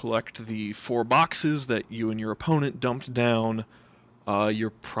go collect the 4 boxes that you and your opponent dumped down, you're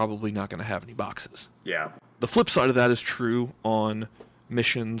probably not going to have any boxes. Yeah. The flip side of that is true on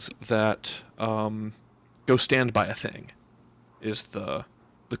missions that go stand by a thing, is the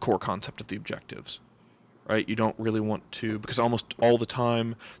core concept of the objectives. Right? You don't really want to, because almost all the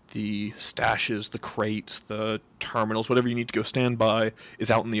time the stashes, the crates, the terminals, whatever you need to go stand by is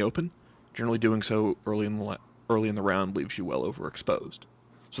out in the open. Generally doing so early in the round leaves you well overexposed.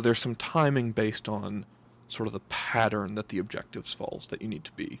 So there's some timing based on sort of the pattern that the objectives falls that you need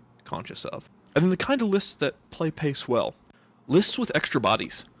to be conscious of. And then the kind of lists that play pace well. Lists with extra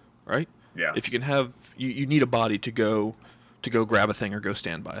bodies, right? Yeah. If you can have, you need a body to go grab a thing or go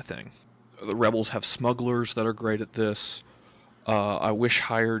stand by a thing. The Rebels have smugglers that are great at this. I wish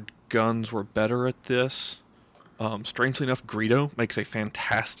hired guns were better at this. Strangely enough, Greedo makes a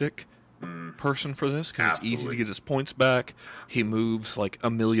fantastic person for this, because it's easy to get his points back. He moves like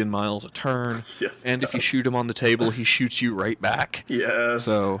 1,000,000 miles a turn. Yes. And if you shoot him on the table, he shoots you right back. Yes.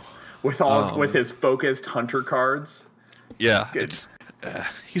 So with his focused hunter cards. Yeah, Good.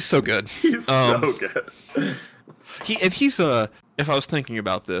 He's so good. He's so good. He's if I was thinking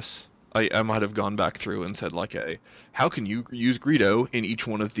about this, I might have gone back through and said, like, how can you use Greedo in each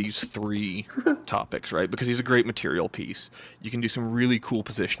one of these 3 topics, right? Because he's a great material piece. You can do some really cool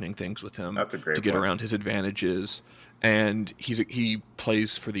positioning things with him. That's a great to get point. around his advantages. And he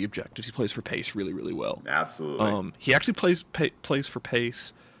plays for the objectives. He plays for pace really, really well. Absolutely. He actually plays for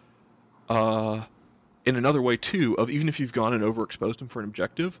pace in another way, too, of even if you've gone and overexposed him for an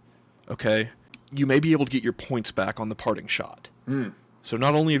objective, okay, you may be able to get your points back on the parting shot. So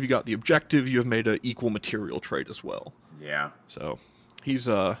not only have you got the objective, you have made an equal material trade as well. Yeah. So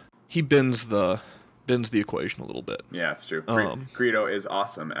he bends the equation a little bit. Yeah, it's true. Greedo is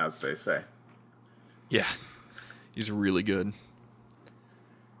awesome, as they say. Yeah, he's really good.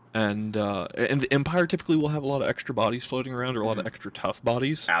 And the Empire typically will have a lot of extra bodies floating around, or a lot of extra tough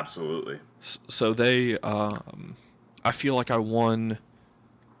bodies. Absolutely. So they, I feel like I won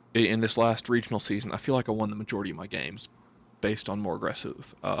in this last regional season. I feel like I won the majority of my games based on more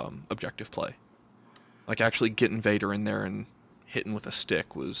aggressive objective play. Like actually getting Vader in there and hitting with a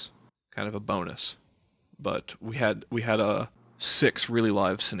stick was kind of a bonus. But we had 6 really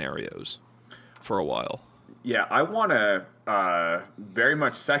live scenarios for a while. Yeah, I want to very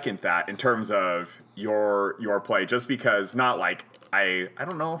much second that in terms of your play, just because not like I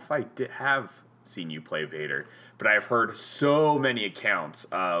don't know if I have seen you play Vader, but I've heard so many accounts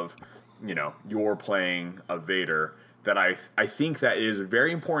of you're playing a Vader that I think that it is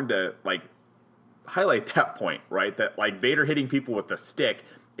very important to like highlight that point, right? That like Vader hitting people with the stick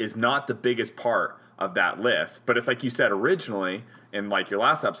is not the biggest part of that list, but it's like you said originally in like your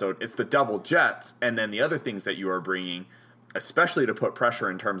last episode, it's the double jets and then the other things that you are bringing, especially to put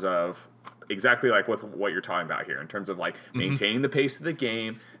pressure in terms of exactly like with what you're talking about here, in terms of like maintaining the pace of the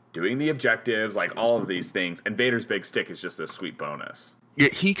game, doing the objectives, like all of these things. And Vader's big stick is just a sweet bonus. Yeah,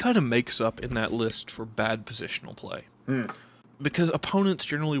 he kind of makes up in that list for bad positional play. Because opponents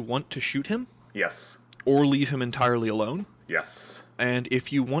generally want to shoot him. Yes. Or leave him entirely alone. Yes. And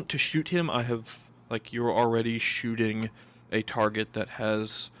if you want to shoot him, you're already shooting a target that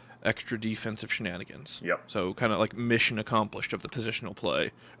has extra defensive shenanigans. Yep. So kind of like mission accomplished of the positional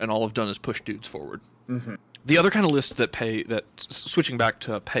play, and all I've done is push dudes forward. Mm-hmm. The other kind of lists switching back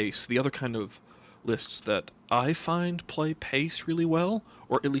to pace, the other kind of lists that I find play pace really well,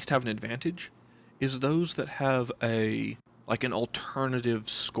 or at least have an advantage, is those that have an alternative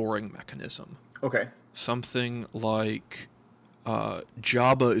scoring mechanism. Okay. Something like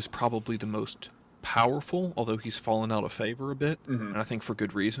Jabba is probably the most powerful, although he's fallen out of favor a bit, and I think for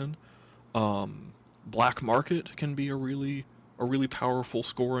good reason. Black Market can be a really powerful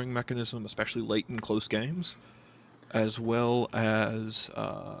scoring mechanism, especially late in close games, as well as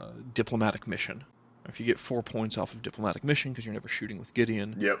Diplomatic Mission. If you get 4 points off of Diplomatic Mission because you're never shooting with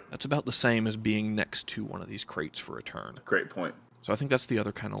Gideon, that's about the same as being next to one of these crates for a turn. Great point. So I think that's the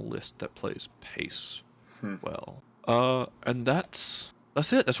other kind of list that plays pace well. And that's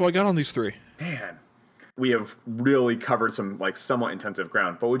it. That's what I got on these three. Man, we have really covered some somewhat intensive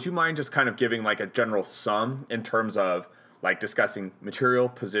ground, but would you mind just kind of giving a general sum in terms of discussing material,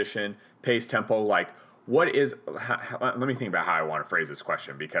 position, pace, tempo, what is, let me think about how I want to phrase this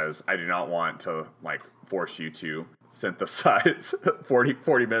question, because I do not want to force you to synthesize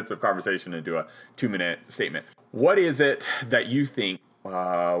 40 minutes of conversation into a 2-minute statement. What is it that you think,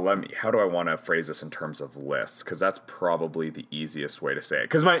 how do I want to phrase this in terms of lists? Because that's probably the easiest way to say it.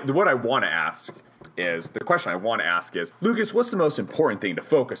 Because what I want to ask is, the question I want to ask is, Lucas, what's the most important thing to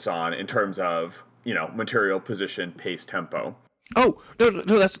focus on in terms of, material, position, pace, tempo? Oh,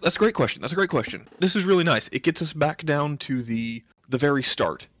 no, that's a great question. That's a great question. This is really nice. It gets us back down to the very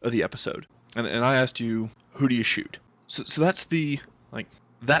start of the episode. And I asked you, who do you shoot? So that's the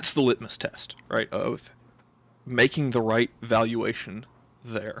litmus test, right, of making the right valuation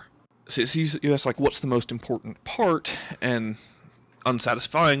there. So you ask, what's the most important part? And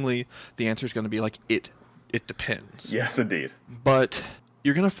unsatisfyingly, the answer is going to be it depends. Yes, indeed. But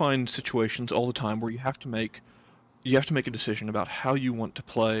you're going to find situations all the time where you have to make a decision about how you want to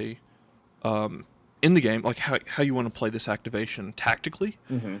play in the game, how you want to play this activation tactically.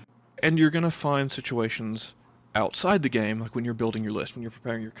 Mm-hmm. And you're going to find situations outside the game, like when you're building your list, when you're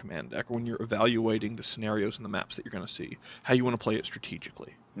preparing your command deck, or when you're evaluating the scenarios and the maps that you're going to see, how you want to play it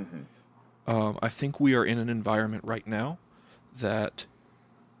strategically. Mm-hmm. I think we are in an environment right now that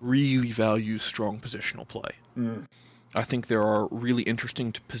really values strong positional play. Mm. I think there are really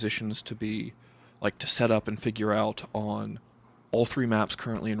interesting positions to be to set up and figure out on all three maps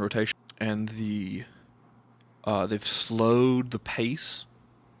currently in rotation, and they've slowed the pace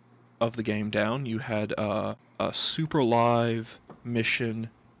of the game down. You had a super live mission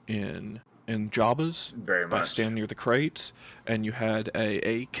in Jabba's, very much, stand near the crates, and you had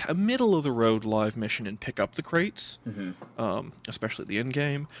a middle of the road live mission in pick up the crates, especially at the end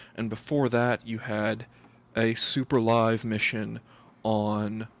game. And before that, you had a super live mission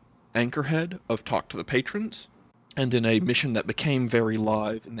on Anchorhead of Talk to the Patrons, and then a mission that became very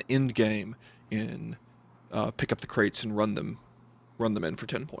live in the end game in pick up the crates and run them in for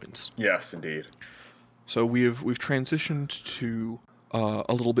 10 points. Yes, indeed. So we've transitioned to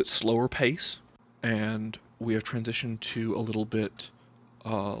a little bit slower pace, and we have transitioned to a little bit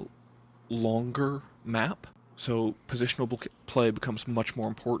longer map. So positional play becomes much more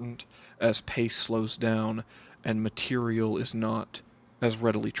important as pace slows down and material is not as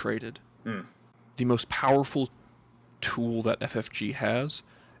readily traded. Mm. The most powerful tool that FFG has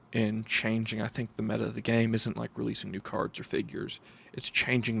in changing, I think, the meta of the game isn't releasing new cards or figures. It's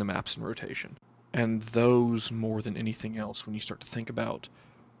changing the maps in rotation. And those, more than anything else, when you start to think about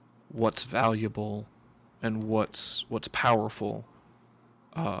what's valuable and what's powerful,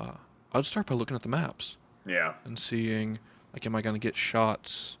 I'd start by looking at the maps. Yeah. And seeing, am I going to get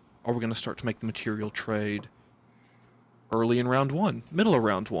shots? Are we going to start to make the material trade early in round 1, middle of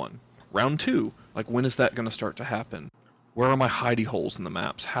round 1, round 2? When is that going to start to happen? Where are my hidey holes in the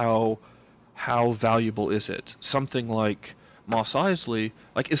maps? How valuable is it? Something like Mos Eisley,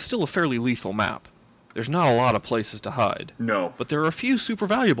 is still a fairly lethal map. There's not a lot of places to hide. No. But there are a few super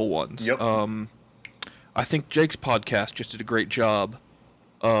valuable ones. Yep. I think Jake's podcast just did a great job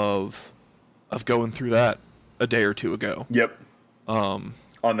of going through that a day or two ago. Yep. On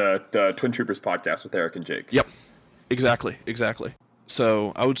the Twin Troopers podcast with Eric and Jake. Yep. Exactly.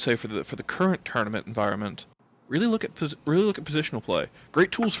 So I would say for the current tournament environment, really look at positional play.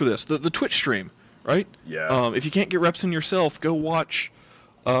 Great tools for this. The Twitch stream, right? Yes. If you can't get reps in yourself, go watch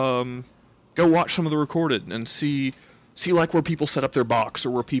some of the recorded and see where people set up their box,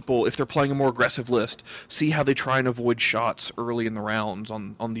 or where people, if they're playing a more aggressive list, see how they try and avoid shots early in the rounds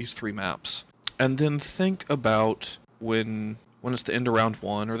on these three maps. And then think about when it's the end of round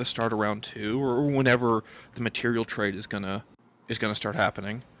 1 or the start of round 2, or whenever the material trade is gonna start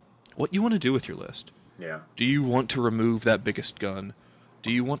happening. what you want to do with your list. Yeah. Do you want to remove that biggest gun?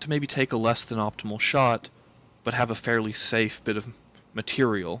 Do you want to maybe take a less than optimal shot, but have a fairly safe bit of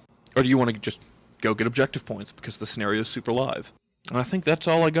material? Or do you want to just go get objective points because the scenario is super live? And I think that's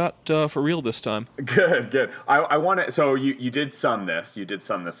all I got for real this time. Good. I want to. So you did sum this. You did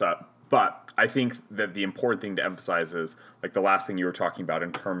sum this up. But I think that the important thing to emphasize is like the last thing you were talking about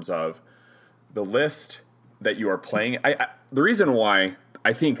in terms of the list that you are playing. The reason why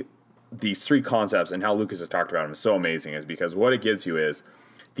I think these three concepts and how Lucas has talked about them is so amazing is because what it gives you is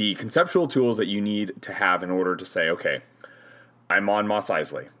the conceptual tools that you need to have in order to say, okay, I'm on Mos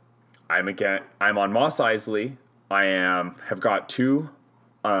Eisley. I'm on Mos Eisley. Have got 2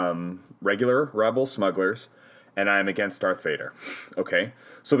 regular rebel smugglers, and I'm against Darth Vader. Okay,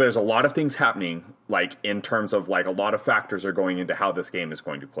 so there's a lot of things happening, like in terms of like a lot of factors are going into how this game is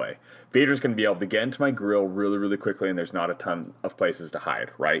going to play. Vader's going to be able to get into my grill really, really quickly, and there's not a ton of places to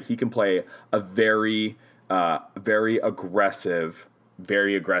hide. Right? He can play a very aggressive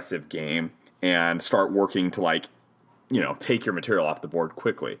game and start working to like, take your material off the board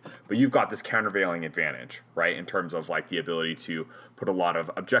quickly. But you've got this countervailing advantage, right, in terms of like the ability to put a lot of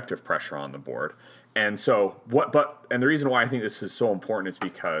objective pressure on the board. And so and the reason why I think this is so important is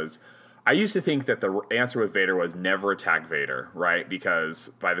because I used to think that the answer with Vader was never attack Vader, right? Because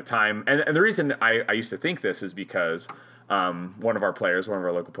by the time, and the reason I used to think this is because one of our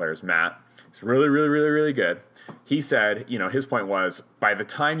local players, Matt, is really, really, really, really good. He said, his point was, by the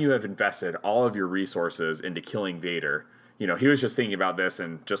time you have invested all of your resources into killing Vader, he was just thinking about this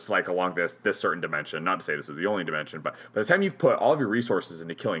and just like along this certain dimension, not to say this is the only dimension, but by the time you've put all of your resources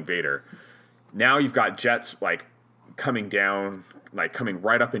into killing Vader, now you've got jets like coming down, like coming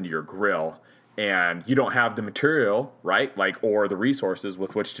right up into your grill, and you don't have the material, right? Like, or the resources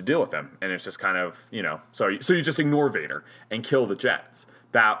with which to deal with them. And it's just kind of, so you just ignore Vader and kill the jets.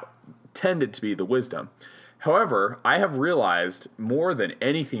 That tended to be the wisdom. However, I have realized more than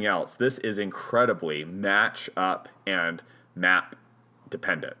anything else, this is incredibly match up and map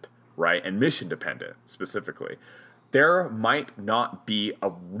dependent, right? And mission dependent specifically. There might not be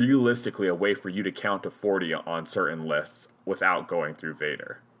realistically a way for you to count to 40 on certain lists without going through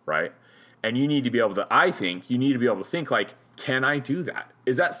Vader, right? And you need to be able to think like, can I do that?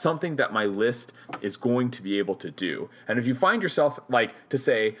 Is that something that my list is going to be able to do? And if you find yourself like to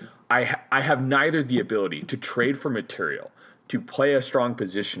say, I have neither the ability to trade for material, to play a strong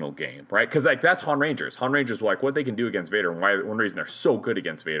positional game, right? Because like that's Han Rangers. Han Rangers, like what they can do against Vader, and why one reason they're so good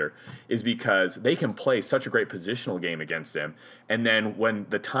against Vader is because they can play such a great positional game against him, and then when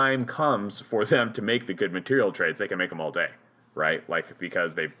the time comes for them to make the good material trades, they can make them all day, right? Like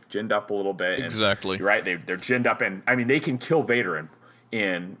because they've ginned up a little bit. And, exactly. Right? They're ginned up, and I mean they can kill Vader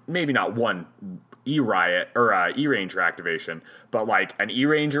in maybe not one E-Riot or E-Ranger activation, but like an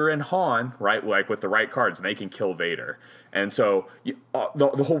E-Ranger and Han, right? Like with the right cards, and they can kill Vader. And so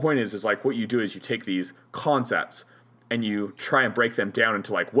the whole point is like what you do is you take these concepts and you try and break them down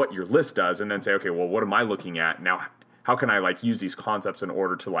into like what your list does, and then say, okay, well, what am I looking at now? How can I like use these concepts in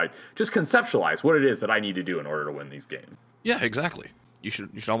order to like just conceptualize what it is that I need to do in order to win these games? Yeah, exactly. You should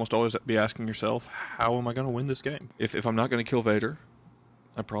almost always be asking yourself, how am I going to win this game? If I'm not going to kill Vader,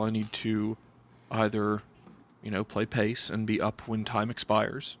 I probably need to either, play pace and be up when time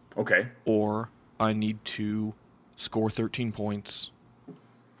expires. Okay. Or I need to score 13 points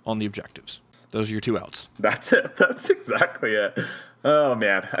on the objectives. Those are your 2 outs. That's it. That's exactly it. Oh,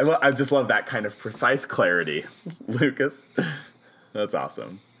 man. I just love that kind of precise clarity, Lucas. That's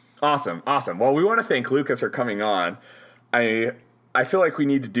awesome. Awesome. Well, we want to thank Lucas for coming on. I feel like we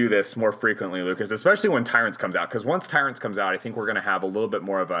need to do this more frequently, Lucas, especially when Tyrants comes out. Because once Tyrants comes out, I think we're going to have a little bit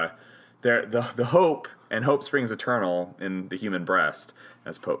more of the hope, and hope springs eternal in the human breast,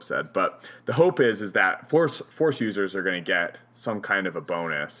 as Pope said. But the hope is that Force users are going to get some kind of a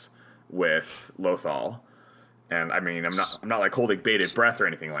bonus with Lothal. And I mean, I'm not like holding bated breath or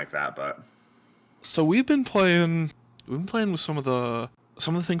anything like that, but so we've been playing with some of the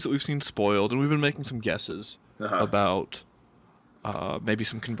things that we've seen spoiled, and we've been making some guesses about maybe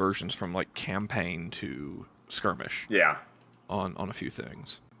some conversions from like campaign to skirmish. Yeah. On a few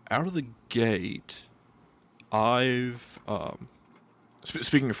things. Out of the gate, I've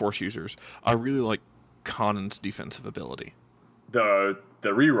speaking of Force users, I really like Kanan's defensive ability. The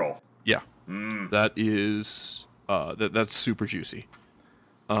reroll. Yeah. That is that's super juicy.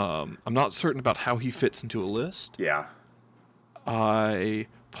 I'm not certain about how he fits into a list. Yeah. I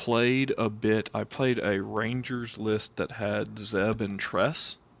played a Rangers list that had Zeb and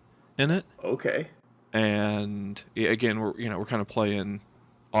Tress in it. Okay. And again, we're kind of playing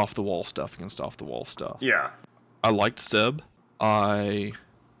off the wall stuff against off the wall stuff. Yeah. I liked Zeb. I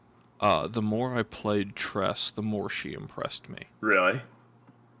the more I played Tress, the more she impressed me. Really?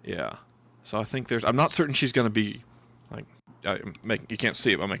 Yeah. So I think I'm not certain she's going to be, like, you can't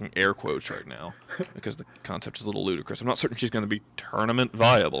see it, but I'm making air quotes right now because the concept is a little ludicrous. I'm not certain she's going to be tournament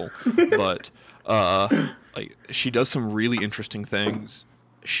viable, but like she does some really interesting things.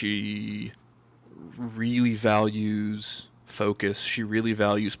 She really values focus. She really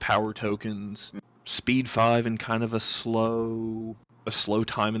values power tokens. Speed 5 in kind of a slow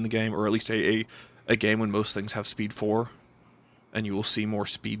time in the game, or at least a game when most things have speed 4. And you will see more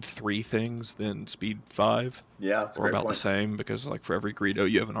speed 3 things than speed 5. Yeah, that's a or great about point. the same, because like for every Greedo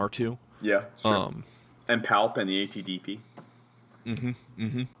you have an R2. Yeah, true. And Palp and the ATDP.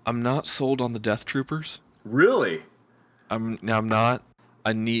 I'm not sold on the Death Troopers. Really? I'm not.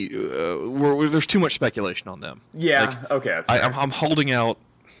 I need. There's too much speculation on them. Yeah. Like, okay. That's fair. I'm holding out.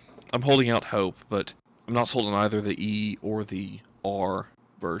 I'm holding out hope, but I'm not sold on either the E or the R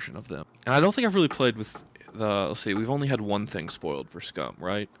version of them. And I don't think I've really played with let's see, we've only had one thing spoiled for Scum,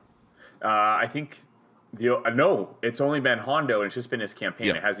 right? I think no, it's only been Hondo, and it's just been his campaign.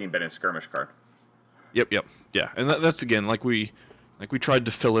 Yeah. It hasn't even been his skirmish card. Yep, yeah. And that's again like we tried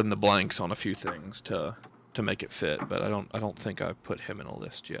to fill in the blanks on a few things to make it fit, but I don't think I've put him in a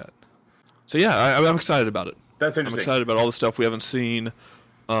list yet. So yeah, I'm excited about it. That's I'm interesting. excited about all the stuff we haven't seen.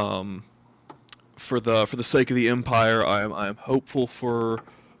 For the sake of the Empire, I am hopeful for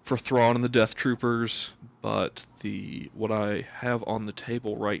Thrawn and the Death Troopers, but what I have on the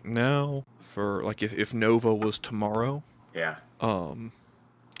table right now for like if Nova was tomorrow, Yeah.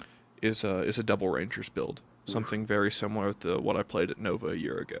 is a double Rangers build, something very similar to what I played at Nova a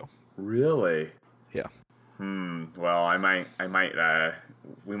year ago. Really? Yeah. Well,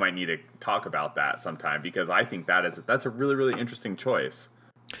 we might need to talk about that sometime, because I think that's a really, really interesting choice.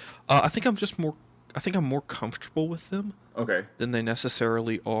 I think I'm more comfortable with them Okay. than they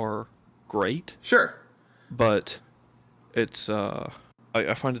necessarily are great, Sure. but it's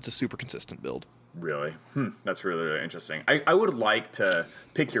I find it's a super consistent build. Really? That's really, really interesting. I would like to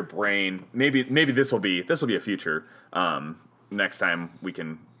pick your brain. Maybe this will be a future. Next time we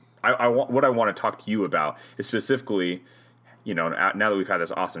can. What I want to talk to you about is specifically, now that we've had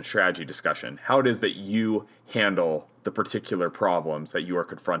this awesome strategy discussion, how it is that you handle the particular problems that you are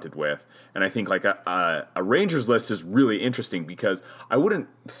confronted with. And I think like a Rangers list is really interesting, because I wouldn't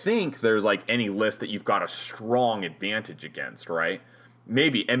think there's like any list that you've got a strong advantage against, right?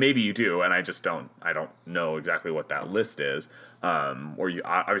 Maybe you do, and I don't know exactly what that list is. Or you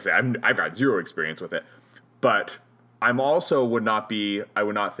obviously I've got zero experience with it, but I would not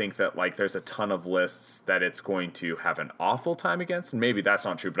think that like there's a ton of lists that it's going to have an awful time against. And maybe that's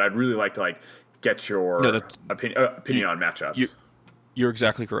not true, but I'd really like to like get your opinion on matchups. You're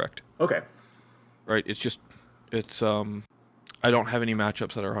exactly correct. Okay. Right? It's I don't have any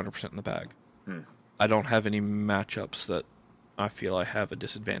matchups that are 100% in the bag. I don't have any matchups that I feel I have a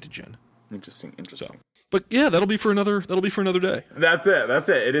disadvantage in. Interesting. So, but yeah, that'll be for another day. That's it.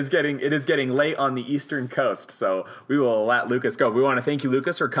 It is getting late on the Eastern Coast, so we will let Lucas go. We want to thank you,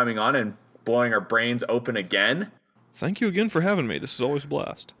 Lucas, for coming on and blowing our brains open again. Thank you again for having me. This is always a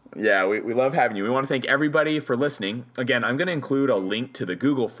blast. Yeah, we love having you. We want to thank everybody for listening. Again, I'm going to include a link to the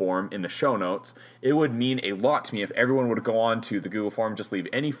Google form in the show notes. It would mean a lot to me if everyone would go on to the Google form, just leave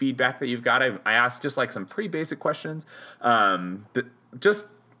any feedback that you've got. I asked just like some pretty basic questions, just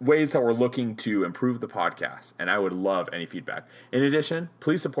ways that we're looking to improve the podcast, and I would love any feedback. In addition,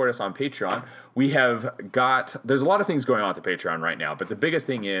 please support us on Patreon. There's a lot of things going on at the Patreon right now, but the biggest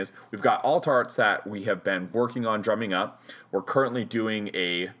thing is we've got alt arts that we have been working on drumming up. We're currently doing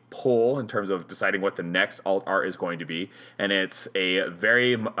a poll in terms of deciding what the next alt art is going to be, and it's a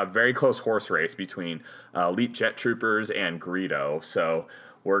very close horse race between Elite Jet Troopers and Greedo. So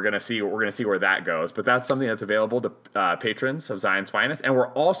we're gonna see where that goes, but that's something that's available to patrons of Zion's Finest, and we're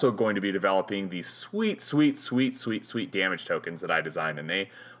also going to be developing these sweet damage tokens that I designed, and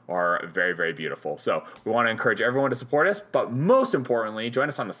they are very, very beautiful. So we want to encourage everyone to support us, but most importantly, join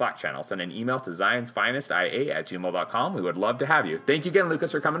us on the Slack channel. Send an email to zionsfinestia@gmail.com. We would love to have you. Thank you again,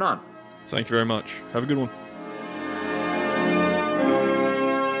 Lucas, for coming on. Thank you very much. Have a good one.